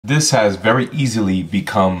This has very easily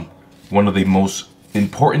become one of the most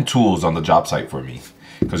important tools on the job site for me,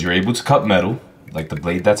 because you're able to cut metal, like the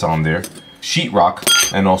blade that's on there, sheetrock,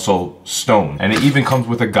 and also stone. And it even comes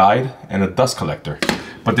with a guide and a dust collector.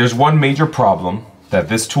 But there's one major problem that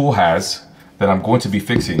this tool has that I'm going to be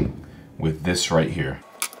fixing with this right here.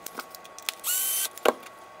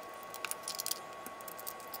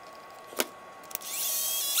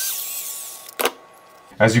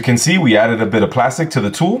 As you can see, we added a bit of plastic to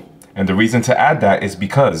the tool, and the reason to add that is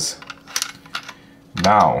because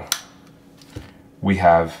now we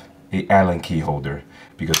have a Allen key holder,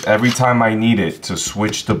 because every time I need it to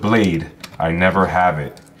switch the blade, I never have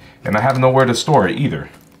it. And I have nowhere to store it either.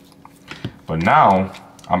 But now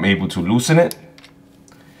I'm able to loosen it,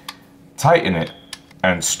 tighten it,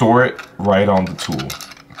 and store it right on the tool.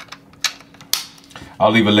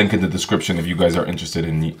 I'll leave a link in the description if you guys are interested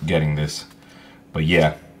in getting this. But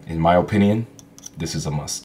yeah, in my opinion, this is a must.